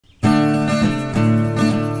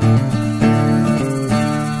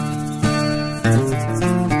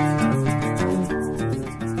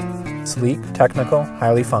Sleek, technical,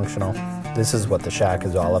 highly functional, this is what the Shak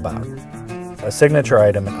is all about. A signature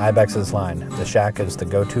item in Ibex's line, the Shak is the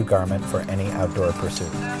go-to garment for any outdoor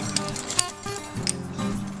pursuit.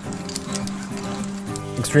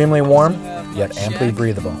 Extremely warm, yet amply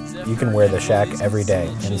breathable. You can wear the Shak every day,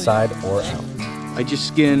 inside or out. I just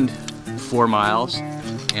skinned 4 miles,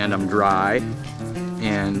 and I'm dry,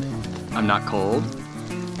 and I'm not cold,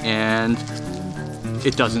 and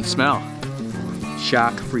it doesn't smell.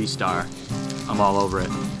 Shak Freestar. I'm all over it.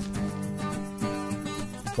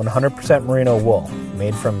 100% merino wool,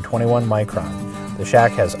 made from 21 micron. The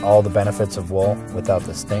Shak has all the benefits of wool without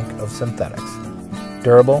the stink of synthetics.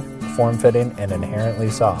 Durable, form-fitting, and inherently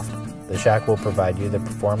soft, the Shak will provide you the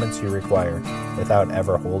performance you require without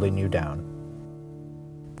ever holding you down.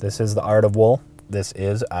 This is the art of wool. This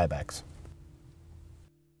is Ibex.